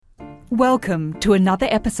Welcome to another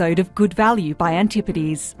episode of Good Value by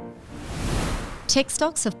Antipodes. Tech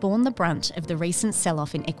stocks have borne the brunt of the recent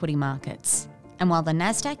sell-off in equity markets. And while the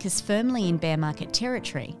Nasdaq is firmly in bear market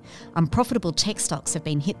territory, unprofitable tech stocks have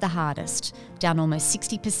been hit the hardest, down almost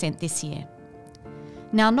 60% this year.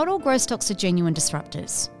 Now, not all growth stocks are genuine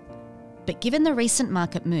disruptors. But given the recent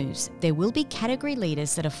market moves, there will be category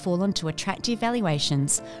leaders that have fallen to attractive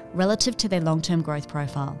valuations relative to their long-term growth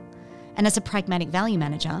profile. And as a pragmatic value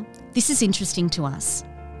manager, this is interesting to us.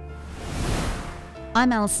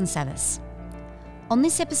 I'm Alison Savvis. On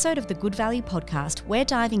this episode of the Good Value podcast, we're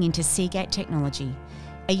diving into Seagate Technology,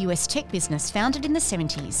 a US tech business founded in the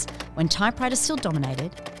 70s when typewriters still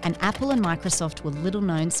dominated and Apple and Microsoft were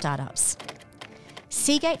little-known startups.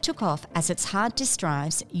 Seagate took off as its hard disk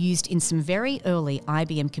drives, used in some very early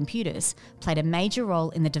IBM computers, played a major role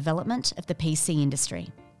in the development of the PC industry.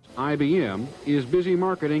 IBM is busy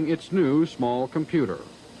marketing its new small computer.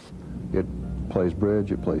 It plays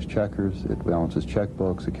bridge, it plays checkers, it balances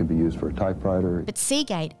checkbooks, it can be used for a typewriter. But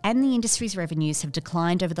Seagate and the industry's revenues have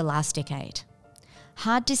declined over the last decade.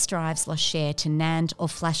 Hard disk drives lost share to NAND or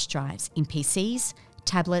flash drives in PCs,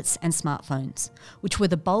 tablets and smartphones, which were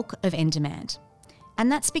the bulk of end demand.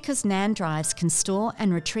 And that's because NAND drives can store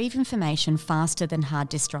and retrieve information faster than hard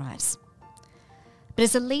disk drives. But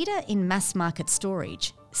as a leader in mass market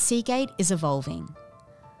storage, Seagate is evolving.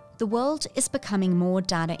 The world is becoming more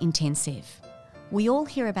data intensive. We all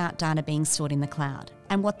hear about data being stored in the cloud,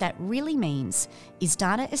 and what that really means is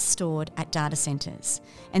data is stored at data centers,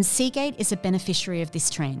 and Seagate is a beneficiary of this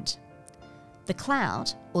trend. The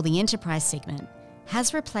cloud, or the enterprise segment,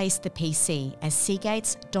 has replaced the PC as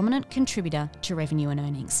Seagate's dominant contributor to revenue and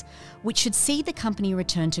earnings, which should see the company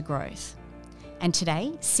return to growth. And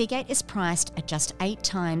today, Seagate is priced at just 8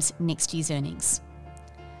 times next year's earnings.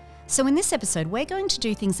 So in this episode, we're going to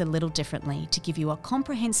do things a little differently to give you a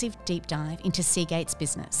comprehensive deep dive into Seagate's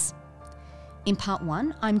business. In part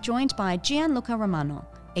 1, I'm joined by Gianluca Romano,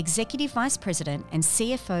 Executive Vice President and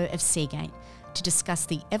CFO of Seagate, to discuss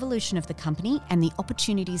the evolution of the company and the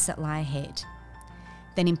opportunities that lie ahead.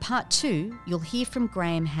 Then in part 2, you'll hear from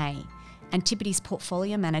Graham Hay, Antipodes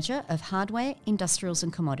Portfolio Manager of Hardware, Industrials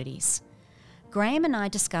and Commodities. Graham and I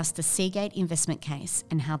discussed the Seagate investment case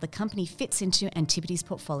and how the company fits into Antipodes'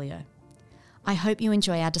 portfolio. I hope you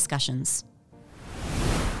enjoy our discussions.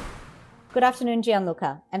 Good afternoon,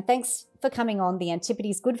 Gianluca, and thanks for coming on the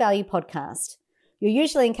Antipodes Good Value podcast. You're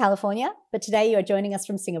usually in California, but today you are joining us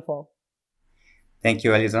from Singapore. Thank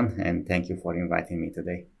you, Alison, and thank you for inviting me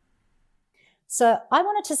today. So I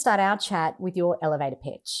wanted to start our chat with your elevator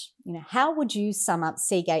pitch. How would you sum up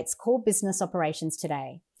Seagate's core business operations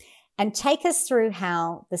today? And take us through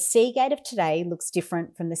how the Seagate of today looks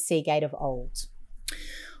different from the Seagate of old.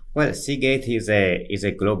 Well, Seagate is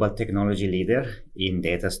a global technology leader in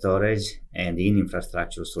data storage and in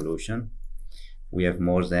infrastructure solution. We have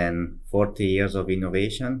more than 40 years of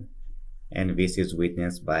innovation, and this is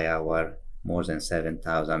witnessed by our more than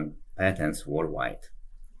 7,000 patents worldwide.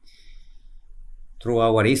 Through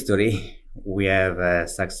our history, we have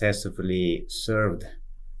successfully served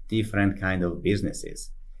different kinds of businesses.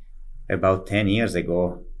 About 10 years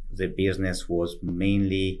ago, the business was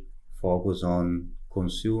mainly focused on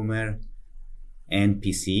consumer and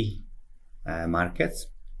PC markets,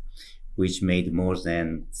 which made more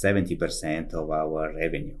than 70% of our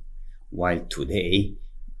revenue. While today,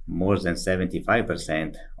 more than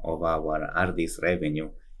 75% of our hard disk revenue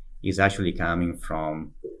is actually coming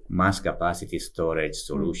from mass capacity storage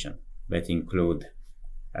solution that include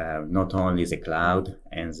not only the cloud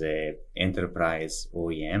and the enterprise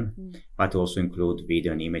OEM, but also include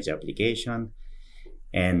video and image application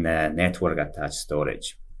and network attached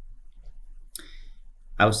storage.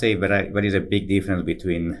 I would say there is a big difference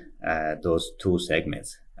between those two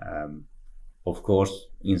segments. Of course,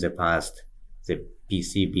 in the past, the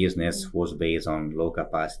PC business was based on low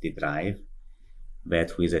capacity drive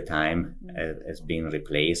that with the time has been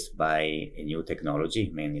replaced by a new technology,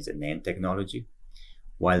 mainly the NAND technology.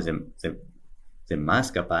 While the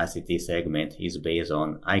mass capacity segment is based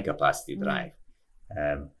on high capacity drive,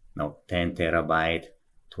 10 terabyte,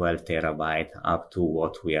 12 terabyte, up to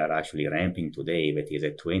what we are actually ramping today, that is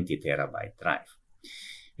a 20 terabyte drive.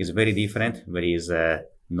 It's very different. There is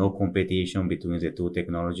no competition between the two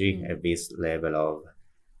technology at this level of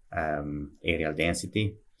areal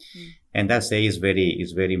density. And that is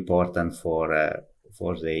very important for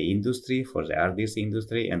the industry, for the hard disk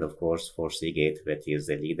industry, and of course for Seagate, that is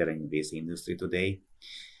the leader in this industry today.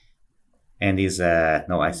 And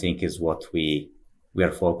I think is what we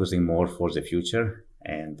are focusing more for the future.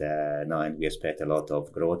 And we expect a lot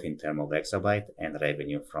of growth in terms of exabyte and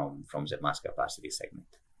revenue from the mass capacity segment.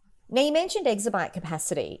 Now, you mentioned exabyte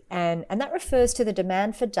capacity, and that refers to the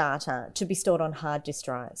demand for data to be stored on hard disk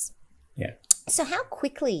drives. Yeah. So how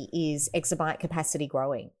quickly is exabyte capacity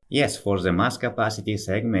growing? Yes, for the mass capacity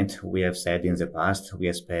segment, we have said in the past, we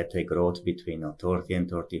expect a growth between 30 and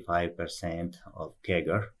 35% of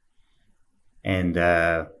CAGR. And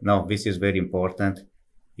now this is very important,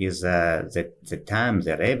 is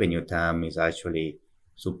the revenue TAM is actually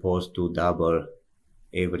supposed to double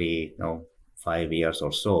every 5 years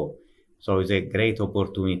or so. So it's a great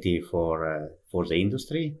opportunity for the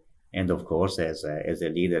industry. And of course, as a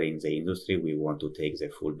leader in the industry, we want to take the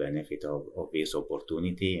full benefit of this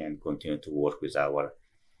opportunity and continue to work with our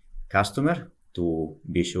customer to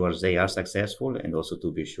be sure they are successful and also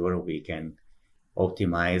to be sure we can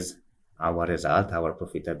optimize our result, our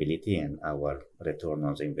profitability, and our return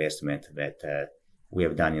on the investment that we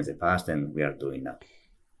have done in the past and we are doing now.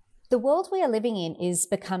 The world we are living in is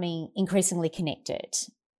becoming increasingly connected.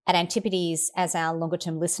 At Antipodes, as our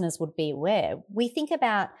longer-term listeners would be aware, we think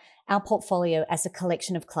about our portfolio as a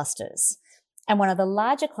collection of clusters. And one of the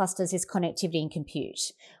larger clusters is connectivity and compute,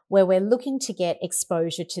 where we're looking to get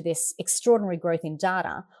exposure to this extraordinary growth in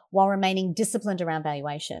data while remaining disciplined around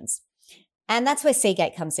valuations. And that's where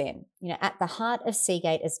Seagate comes in. At the heart of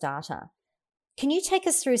Seagate is data. Can you take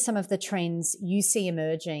us through some of the trends you see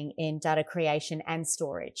emerging in data creation and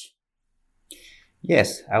storage?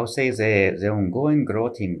 Yes, I would say the ongoing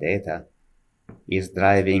growth in data is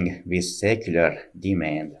driving this secular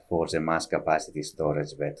demand for the mass capacity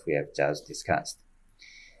storage that we have just discussed.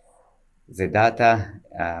 The data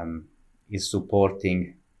is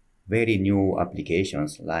supporting very new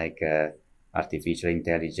applications like artificial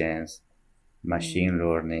intelligence, machine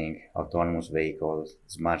learning, autonomous vehicles,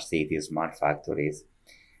 smart cities, smart factories.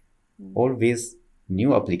 All these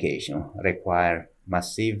new applications require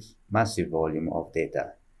massive volume of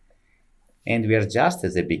data. And we are just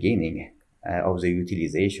at the beginning of the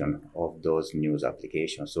utilization of those new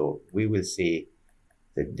applications. So we will see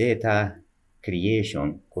the data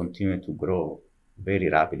creation continue to grow very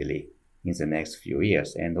rapidly in the next few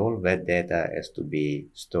years. And all that data has to be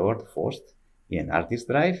stored first in hard disk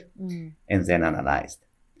drive and then analyzed.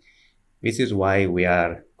 This is why we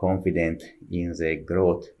are confident in the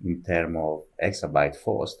growth in terms of exabyte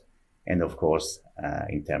first, and of course,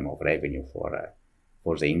 in terms of revenue for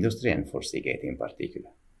the industry and for Seagate in particular.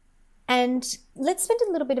 And let's spend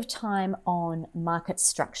a little bit of time on market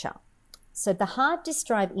structure. So the hard disk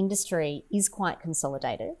drive industry is quite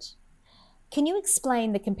consolidated. Can you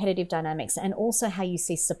explain the competitive dynamics and also how you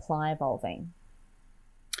see supply evolving?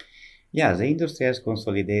 Yeah, the industry has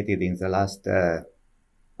consolidated in the last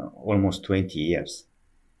almost 20 years.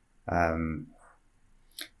 The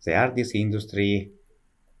hard disk industry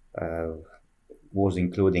was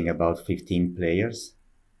including about 15 players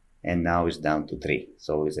and now is down to 3.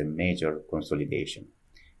 So it's a major consolidation.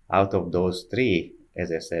 Out of those 3,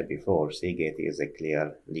 as I said before, Seagate is a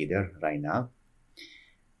clear leader right now.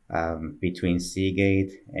 Between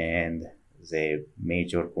Seagate and the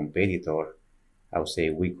major competitor, I would say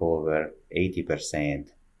we cover 80%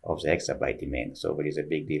 of the exabyte demand. So there is a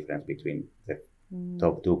big difference between the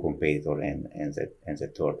top 2 competitor and the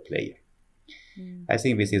third player. I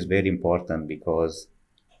think this is very important because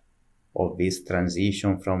of this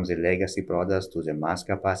transition from the legacy products to the mass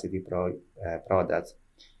capacity products.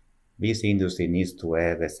 This industry needs to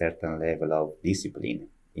have a certain level of discipline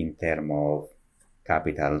in terms of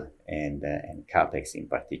capital and capex in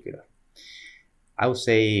particular. I would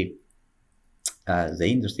say the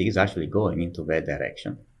industry is actually going into that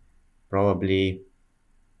direction. Probably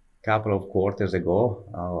a couple of quarters ago,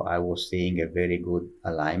 I was seeing a very good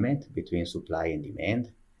alignment between supply and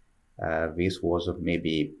demand. This was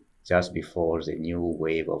maybe just before the new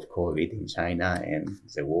wave of COVID in China and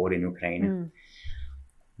the war in Ukraine.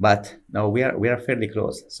 But now we are fairly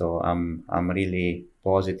close. So I'm really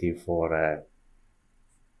positive for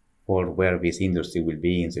where this industry will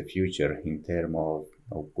be in the future in terms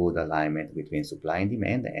of good alignment between supply and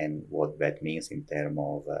demand and what that means in terms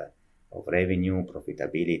of revenue,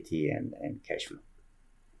 profitability, and cash flow.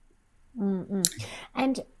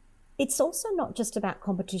 And it's also not just about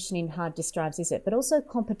competition in hard disk drives, is it? But also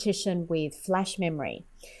competition with flash memory.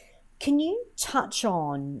 Can you touch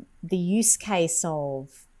on the use case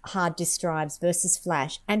of hard disk drives versus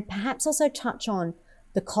flash, and perhaps also touch on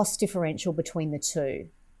the cost differential between the two?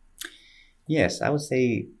 Yes, I would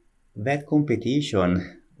say that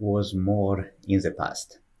competition was more in the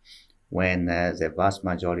past, when the vast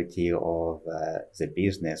majority of the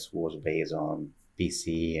business was based on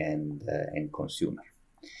PC and consumer.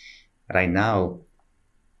 Right now,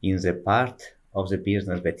 in the part of the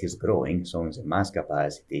business that is growing, so in the mass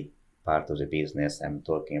capacity, part of the business. I'm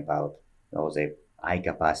talking about the high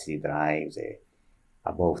capacity drives,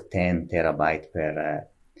 above 10 terabyte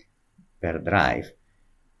per drive.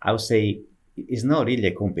 I would say it's not really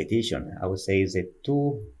a competition. I would say the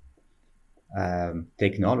two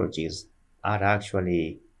technologies are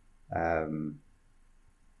actually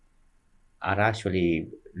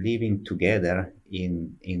living together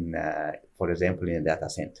in for example, in a data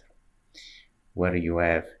center, where you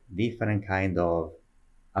have different kind of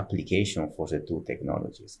application for the two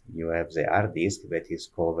technologies. You have the hard disk that is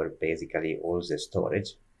covered basically all the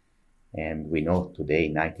storage, and we know today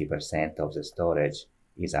 90% of the storage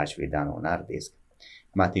is actually done on hard disk.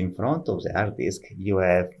 But in front of the hard disk, you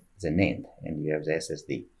have the NAND and you have the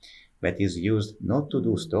SSD that is used not to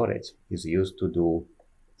do storage, is used to do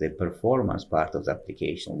the performance part of the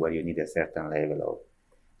application, where you need a certain level of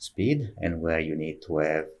speed and where you need to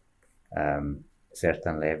have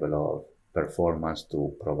certain level of performance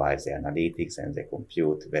to provide the analytics and the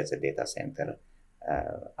compute that the data center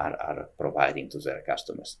are providing to their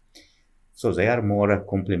customers. So they are more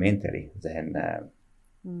complementary than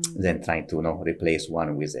trying to replace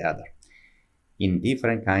one with the other. In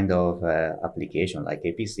different kind of application, like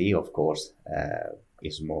a PC, of course,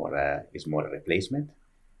 is more a replacement,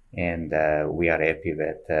 and we are happy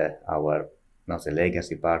that our the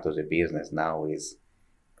legacy part of the business now is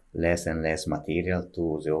less and less material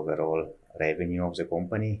to the overall revenue of the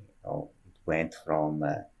company. It went from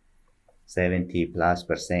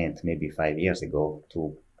 70+% maybe 5 years ago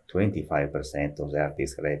to 25% of the hard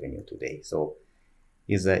disk revenue today. So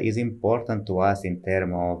is important to us in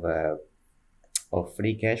terms of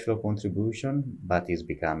free cash flow contribution, but is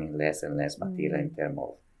becoming less and less material in terms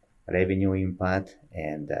of revenue impact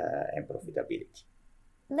and profitability.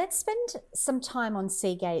 Let's spend some time on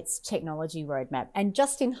Seagate's technology roadmap, and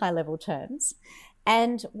just in high-level terms,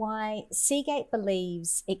 and why Seagate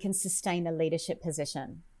believes it can sustain a leadership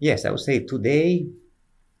position. Yes, I would say today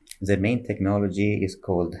the main technology is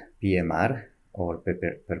called PMR, or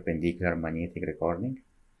perpendicular magnetic recording.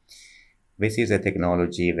 This is a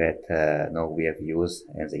technology that we have used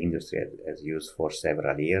and the industry has used for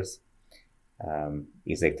several years.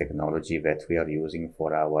 Is a technology that we are using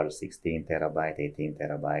for our 16 terabyte, 18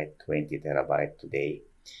 terabyte, 20 terabyte today.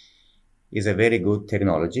 Is a very good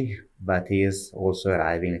technology, but is also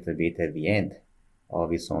arriving a little bit at the end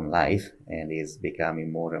of its own life and is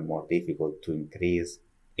becoming more and more difficult to increase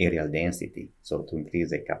areal density, so to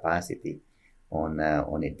increase the capacity on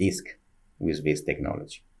a disk with this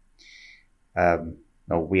technology.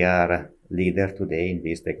 Now we are leader today in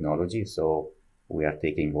this technology, so we are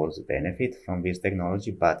taking all the benefit from this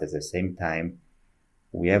technology, but at the same time,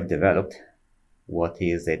 we have developed what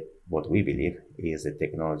we believe is the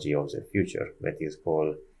technology of the future, that is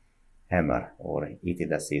called HAMR, or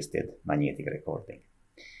heated assisted magnetic recording.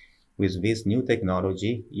 With this new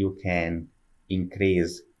technology, you can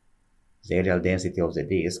increase the areal density of the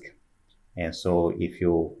disk. And so if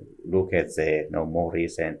you look at the more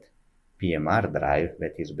recent PMR drive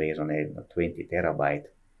that is based on a 20 terabyte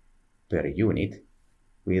per unit,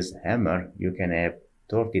 with HAMR, you can have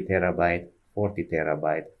 30 terabyte, 40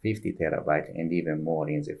 terabyte, 50 terabyte, and even more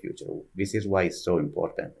in the future. This is why it's so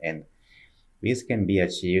important. And this can be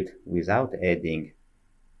achieved without adding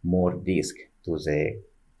more disk to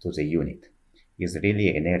the unit. It's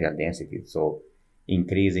really an areal density. So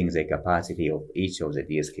increasing the capacity of each of the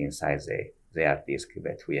disks inside the hard disk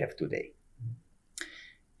that we have today.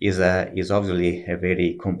 Is obviously a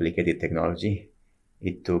very complicated technology.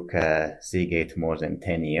 It took Seagate more than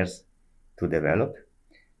 10 years to develop.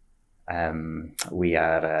 We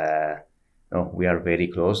are very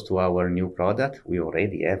close to our new product. We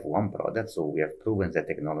already have one product, so we have proven the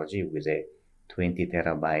technology with a 20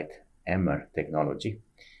 terabyte HAMR technology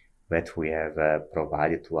that we have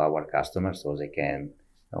provided to our customers, so they can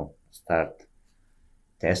start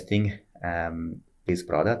testing this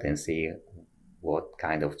product and see what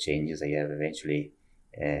kind of changes they have eventually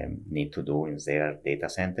need to do in their data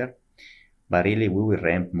center. But really, we will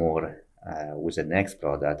ramp more with the next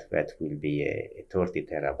product that will be a 30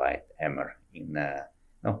 terabyte HAMR in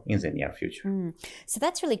the near future. So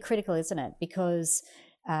that's really critical, isn't it? Because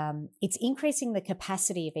it's increasing the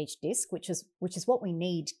capacity of each disk, which is what we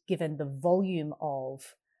need given the volume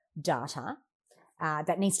of data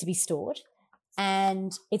that needs to be stored.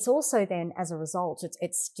 And it's also then, as a result,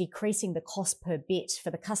 it's decreasing the cost per bit for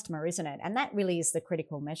the customer, isn't it? And that really is the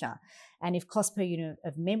critical measure. And if cost per unit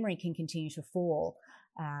of memory can continue to fall,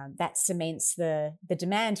 that cements the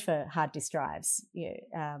demand for hard disk drives.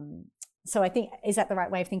 So I think, is that the right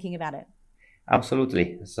way of thinking about it?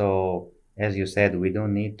 Absolutely. So as you said, we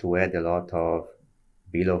don't need to add a lot of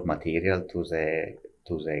bill of material to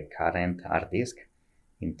to the current hard disk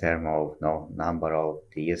in terms of number of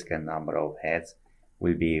disks and number of heads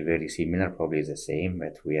will be very similar, probably the same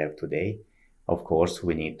that we have today. Of course,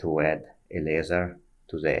 we need to add a laser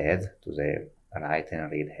to the head, to the write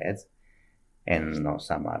and read heads, and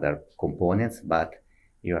some other components. But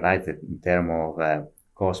you're right that in terms of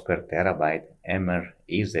cost per terabyte, HAMR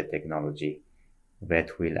is the technology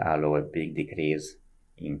that will allow a big decrease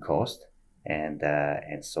in cost and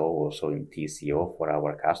so also in TCO for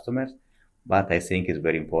our customers. But I think it's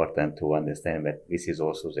very important to understand that this is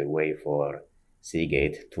also the way for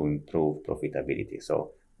Seagate to improve profitability.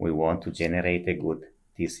 So we want to generate a good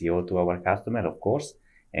TCO to our customer, of course,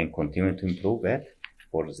 and continue to improve that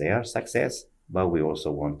for their success. But we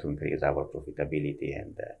also want to increase our profitability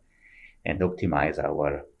and optimize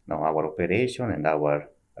our operation and our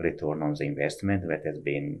return on the investment that has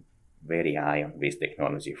been very high on this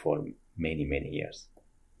technology for many, many years.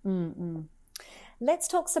 Mm-mm. Let's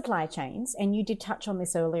talk supply chains. And you did touch on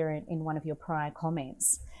this earlier in one of your prior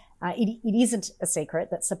comments. It isn't a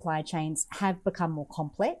secret that supply chains have become more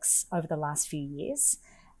complex over the last few years.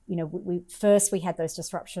 We had those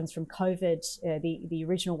disruptions from COVID, the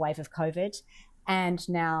original wave of COVID, and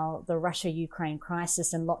now the Russia-Ukraine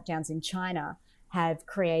crisis and lockdowns in China have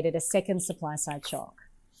created a second supply side shock.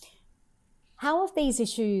 How have these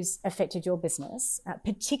issues affected your business,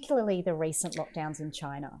 particularly the recent lockdowns in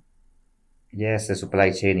China? Yes, the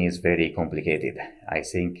supply chain is very complicated. I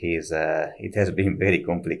think it has been very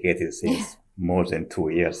complicated since more than 2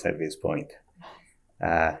 years at this point.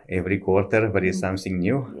 Every quarter there is something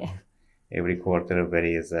new. Yeah. Every quarter there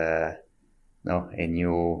is a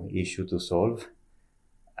new issue to solve.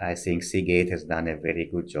 I think Seagate has done a very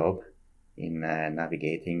good job in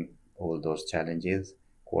navigating all those challenges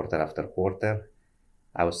quarter after quarter.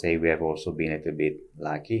 I would say we have also been a little bit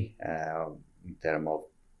lucky in terms of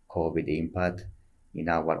COVID impact in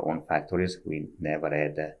our own factories. We never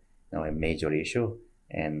had a major issue,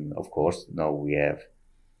 and of course now we have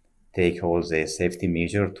take all the safety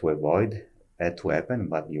measures to avoid that to happen,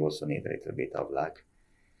 but you also need a little bit of luck.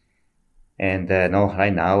 And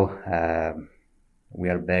right now we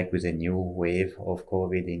are back with a new wave of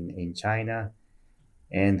COVID in China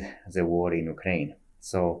and the war in Ukraine.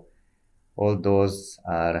 So all those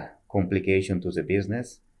are complications to the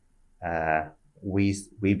business.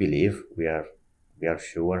 We believe, we are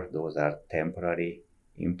sure those are temporary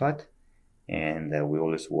impact, and we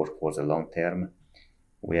always work for the long term.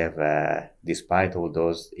 We have, despite all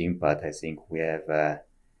those impact, I think we have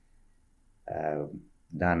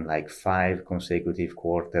done like 5 consecutive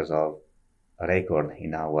quarters of record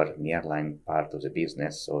in our nearline part of the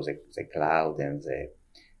business, so the cloud and the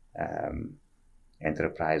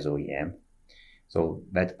enterprise OEM. So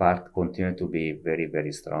that part continued to be very,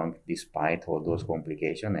 very strong despite all those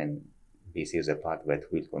complications, and this is a part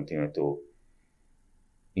that will continue to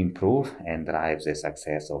improve and drive the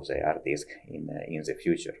success of the hard disk in the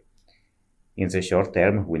future. In the short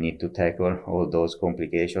term, we need to tackle all those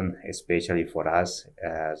complications, especially for us.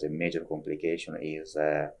 The major complication is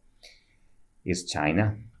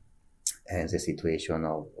China and the situation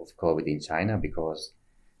of COVID in China, because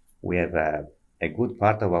we have a good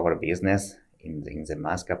part of our business in the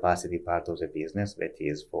mass capacity part of the business that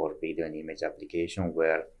is for video and image application,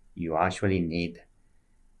 where you actually need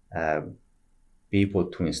people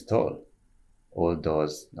to install all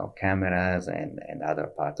those cameras and other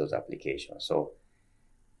parts of the application. So,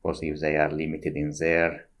 of course, if they are limited in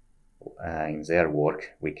their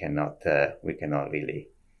work, we cannot really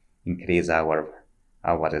increase our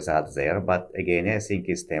results there. But again, I think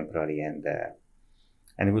it's temporary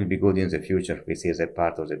and will be good in the future. This is a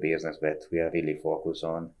part of the business that we are really focused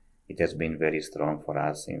on. It has been very strong for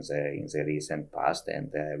us in the recent past,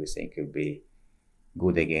 and we think it will be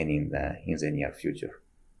good again in the near future.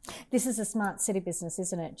 This is a smart city business,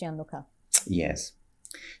 isn't it, Gianluca? Yes.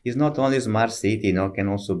 It's not only smart city, can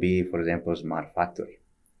also be, for example, smart factory.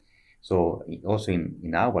 So also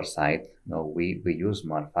in our side, we use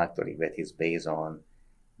smart factory that is based on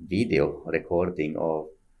video recording of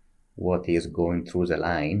what is going through the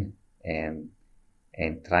line and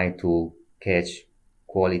try to catch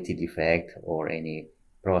quality defect or any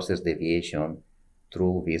process deviation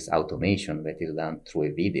through this automation that is done through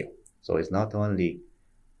a video. So it's not only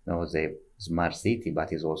the smart city,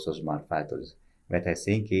 but it's also smart factories, that I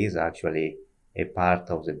think is actually a part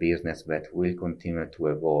of the business that will continue to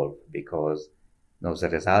evolve, because the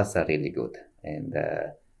results are really good and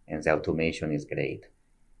the automation is great.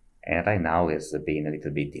 And right now it's been a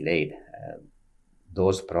little bit delayed.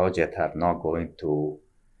 Those projects are not going to,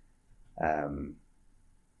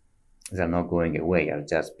 they're not going away, are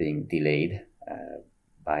just being delayed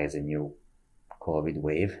by the new COVID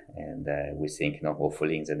wave, and we think,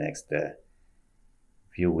 hopefully in the next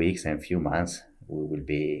few weeks and few months, we will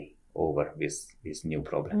be over this new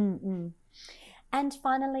problem. Mm-hmm. And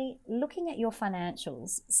finally, looking at your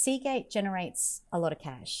financials, Seagate generates a lot of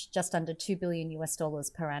cash, just under $2 billion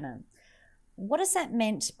per annum. What has that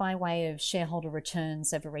meant by way of shareholder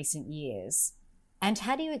returns over recent years? And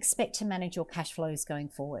how do you expect to manage your cash flows going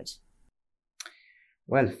forward?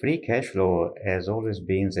 Well, free cash flow has always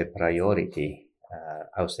been the priority,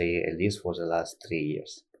 I would say at least for the last 3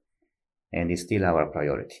 years. And it's still our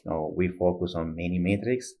priority. We focus on many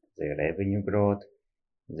metrics, the revenue growth,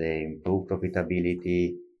 the improved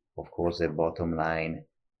profitability, of course the bottom line,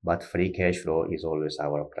 but free cash flow is always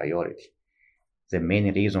our priority. The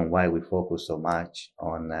main reason why we focus so much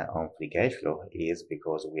on free cash flow is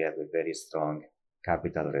because we have a very strong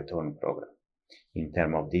capital return program. In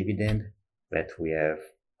terms of dividend, that we have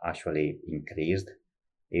actually increased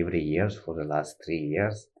every year for the last 3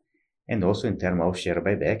 years, and also in terms of share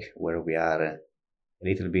buyback, where we are a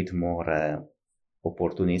little bit more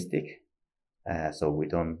opportunistic. So we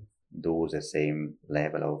don't do the same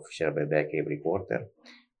level of share buyback every quarter,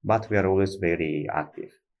 but we are always very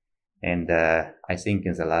active. And I think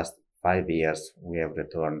in the last 5 years, we have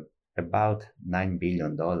returned about $9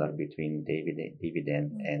 billion between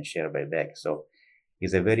dividend and share buyback. So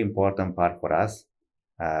it's a very important part for us.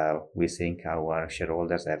 We think our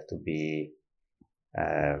shareholders have to be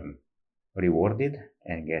rewarded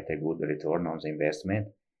and get a good return on the investment.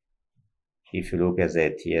 If you look at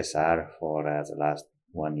the TSR for the last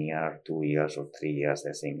 1 year, 2 years, or 3 years,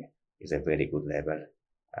 I think is a very good level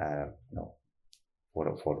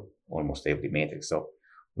for almost every metric. So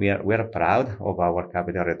we are proud of our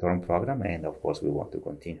capital return program, and of course we want to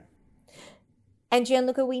continue. And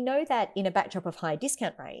Gianluca, we know that in a backdrop of high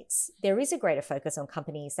discount rates, there is a greater focus on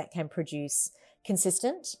companies that can produce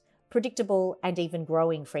consistent, predictable, and even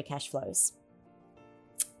growing free cash flows.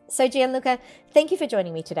 So Gianluca, thank you for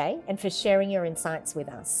joining me today and for sharing your insights with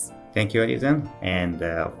us. Thank you, Alison. And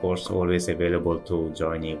of course, always available to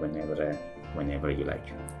join me whenever you like.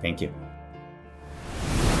 Thank you.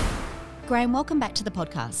 Graham, welcome back to the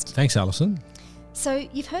podcast. Thanks, Alison. So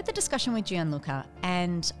you've heard the discussion with Gianluca,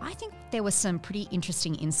 and I think there were some pretty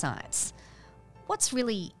interesting insights. What's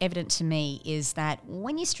really evident to me is that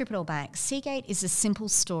when you strip it all back, Seagate is a simple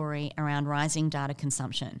story around rising data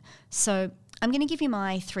consumption. So I'm going to give you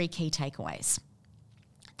my 3 key takeaways.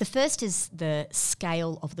 The first is the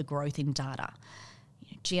scale of the growth in data.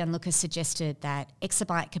 Gianluca suggested that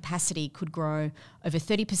exabyte capacity could grow over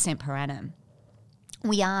 30% per annum.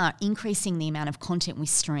 We are increasing the amount of content we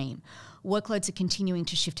stream. Workloads are continuing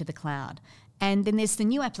to shift to the cloud. And then there's the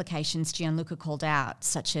new applications Gianluca called out,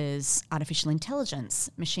 such as artificial intelligence,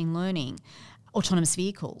 machine learning, autonomous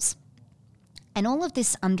vehicles. And all of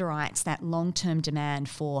this underwrites that long-term demand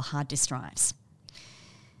for hard disk drives.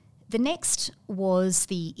 The next was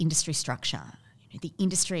the industry structure. The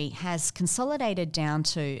industry has consolidated down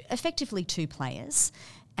to effectively 2 players,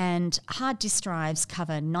 and hard disk drives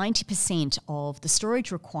cover 90% of the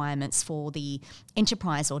storage requirements for the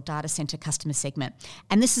enterprise or data center customer segment.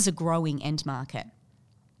 And this is a growing end market.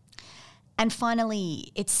 And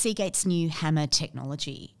finally, it's Seagate's new HAMR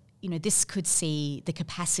technology. This could see the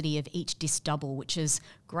capacity of each disk double, which is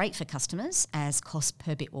great for customers as cost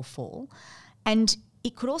per bit will fall. And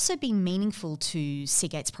it could also be meaningful to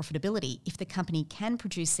Seagate's profitability if the company can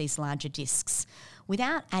produce these larger disks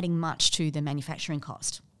without adding much to the manufacturing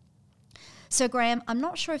cost. So Graham, I'm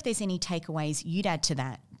not sure if there's any takeaways you'd add to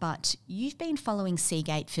that, but you've been following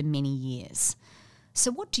Seagate for many years.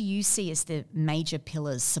 So what do you see as the major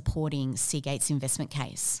pillars supporting Seagate's investment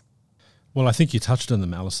case? Well, I think you touched on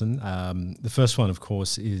them, Alison. The first one, of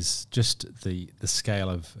course, is just the scale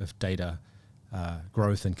of data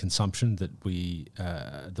growth and consumption that we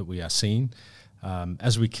are seeing.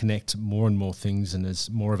 As we connect more and more things and as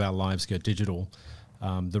more of our lives go digital,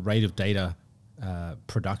 the rate of data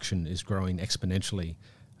production is growing exponentially.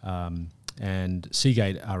 And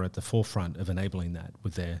Seagate are at the forefront of enabling that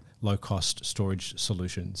with their low-cost storage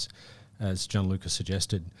solutions. As Gianluca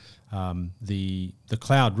suggested, the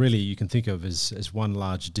cloud really you can think of as one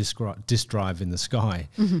large disk drive in the sky.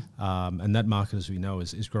 Mm-hmm. And that market, as we know,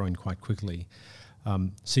 is growing quite quickly.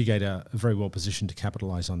 Seagate are very well positioned to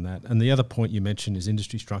capitalize on that. And the other point you mentioned is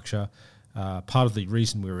industry structure. Part of the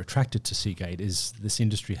reason we were attracted to Seagate is this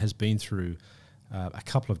industry has been through a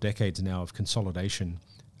couple of decades now of consolidation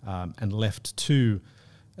and left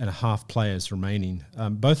 2.5 players remaining,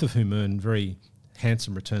 both of whom earn very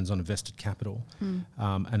handsome returns on invested capital and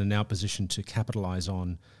are now positioned to capitalize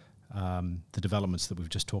on the developments that we've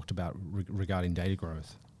just talked about regarding data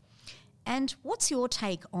growth. And what's your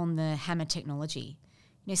take on the HAMR technology?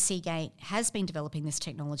 You know, Seagate has been developing this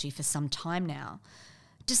technology for some time now.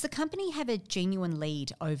 Does the company have a genuine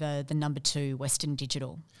lead over the number 2, Western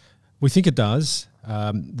Digital? We think it does.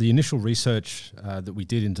 The initial research that we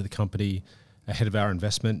did into the company ahead of our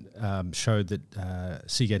investment showed that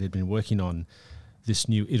Seagate had been working on this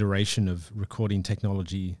new iteration of recording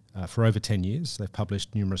technology for over 10 years. They've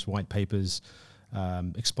published numerous white papers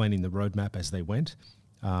explaining the roadmap as they went,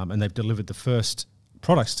 and they've delivered the first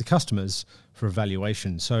products to customers for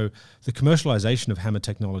evaluation. So the commercialization of HAMR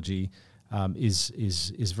technology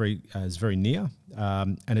is very near,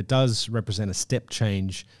 and it does represent a step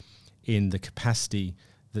change in the capacity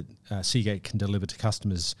that Seagate can deliver to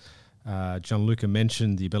customers. Gianluca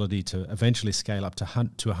mentioned the ability to eventually scale up to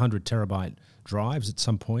 100 terabyte drives at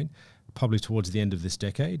some point, probably towards the end of this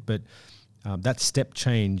decade. But that step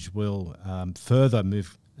change will further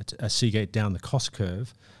move Seagate down the cost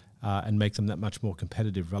curve and make them that much more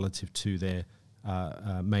competitive relative to their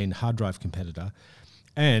main hard drive competitor,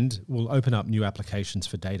 and will open up new applications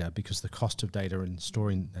for data because the cost of data and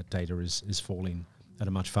storing that data is falling at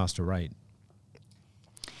a much faster rate.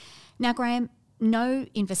 Now, Graham, no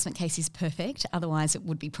investment case is perfect, otherwise it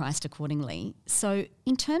would be priced accordingly. So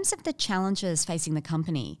in terms of the challenges facing the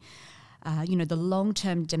company, the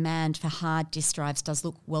long-term demand for hard disk drives does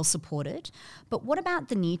look well supported. But what about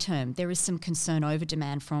the near term? There is some concern over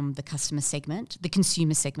demand from the customer segment, the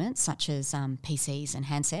consumer segment, such as PCs and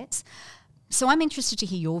handsets. So I'm interested to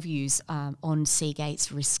hear your views on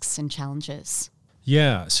Seagate's risks and challenges.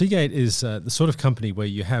 Yeah, Seagate is the sort of company where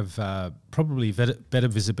you have probably better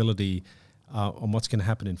visibility on what's going to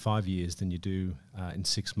happen in 5 years than you do in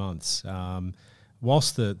 6 months.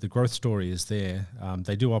 Whilst the growth story is there,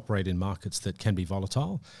 they do operate in markets that can be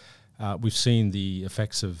volatile. We've seen the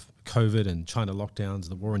effects of COVID and China lockdowns,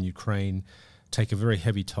 the war in Ukraine, take a very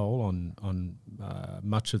heavy toll on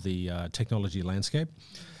much of the technology landscape.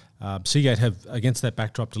 Seagate have, against that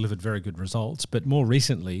backdrop, delivered very good results, but more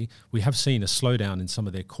recently we have seen a slowdown in some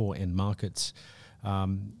of their core end markets.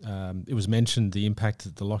 It was mentioned the impact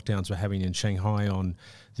that the lockdowns were having in Shanghai on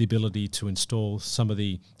the ability to install some of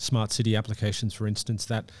the smart city applications, for instance.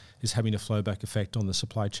 That is having a flowback effect on the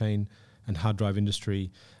supply chain and hard drive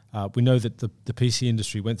industry. We know that the PC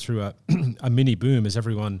industry went through a mini boom as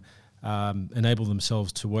everyone enabled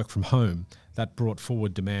themselves to work from home. That brought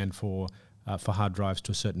forward demand for hard drives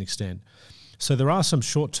to a certain extent. So there are some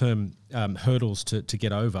short-term hurdles to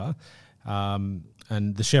get over,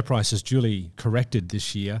 and the share price has duly corrected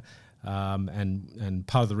this year, and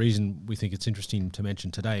part of the reason we think it's interesting to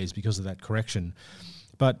mention today is because of that correction.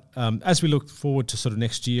 But as we look forward to sort of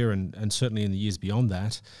next year and certainly in the years beyond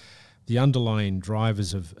that, the underlying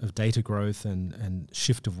drivers of data growth and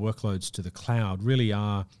shift of workloads to the cloud really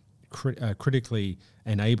are critically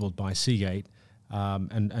enabled by Seagate,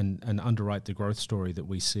 and underwrite the growth story that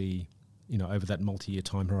we see, over that multi-year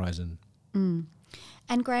time horizon.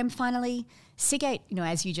 And Graham, finally, Seagate,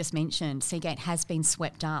 as you just mentioned, Seagate has been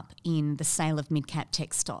swept up in the sale of mid-cap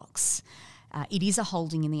tech stocks. It is a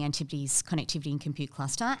holding in the Antipodes Connectivity and Compute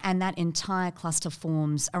cluster, and that entire cluster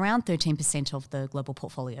forms around 13% of the global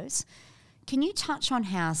portfolios. Can you touch on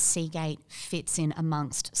how Seagate fits in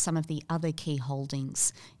amongst some of the other key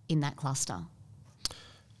holdings in that cluster?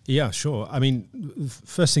 Yeah, sure. I mean,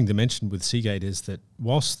 first thing to mention with Seagate is that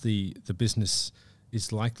whilst the business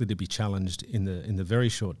is likely to be challenged in the very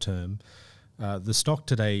short term, the stock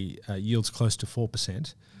today yields close to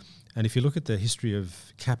 4%. And if you look at the history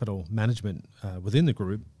of capital management within the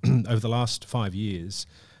group, over the last 5 years,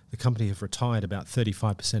 the company have retired about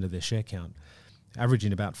 35% of their share count,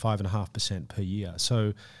 averaging about 5.5% per year.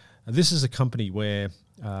 So this is a company where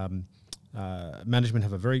management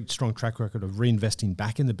have a very strong track record of reinvesting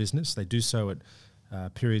back in the business. They do so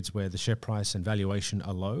at periods where the share price and valuation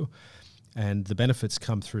are low, and the benefits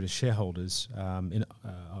come through to shareholders on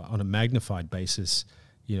a magnified basis,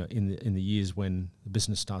 in the years when the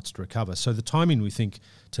business starts to recover. So the timing, we think,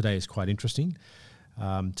 today is quite interesting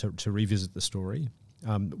to revisit the story.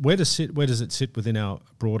 Where does it sit within our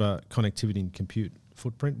broader connectivity and compute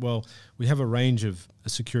footprint? Well, we have a range of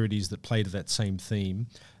securities that play to that same theme.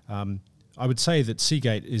 I would say that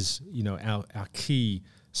Seagate is, our key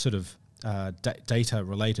sort of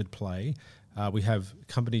data-related play. We have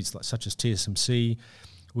companies such as TSMC,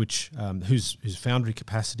 whose foundry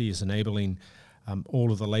capacity is enabling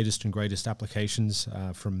all of the latest and greatest applications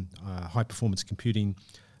from high-performance computing,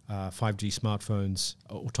 5G smartphones,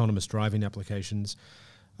 autonomous driving applications.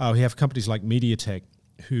 We have companies like MediaTek,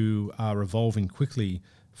 who are evolving quickly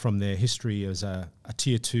from their history as a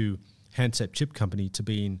tier 2 handset chip company to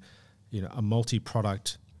being, a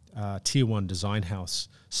multi-product tier one design house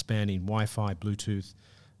spanning Wi-Fi, Bluetooth,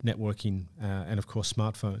 networking, and of course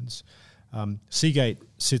smartphones. Seagate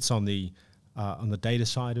sits on the data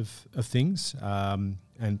side of things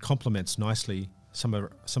and complements nicely some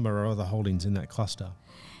of our other holdings in that cluster.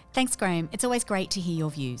 Thanks, Graham. It's always great to hear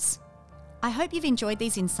your views. I hope you've enjoyed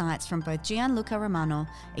these insights from both Gianluca Romano,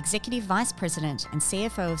 Executive Vice President and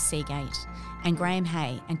CFO of Seagate, and Graham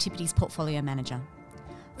Hay, Antipodes Portfolio Manager.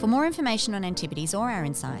 For more information on Antipodes or our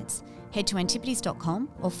insights, head to antipodes.com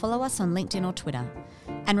or follow us on LinkedIn or Twitter.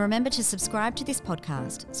 And remember to subscribe to this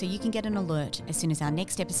podcast so you can get an alert as soon as our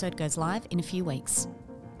next episode goes live in a few weeks.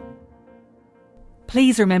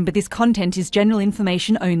 Please remember this content is general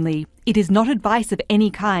information only. It is not advice of any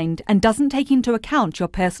kind and doesn't take into account your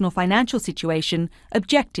personal financial situation,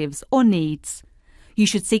 objectives, or needs. You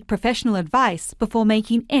should seek professional advice before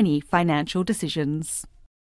making any financial decisions.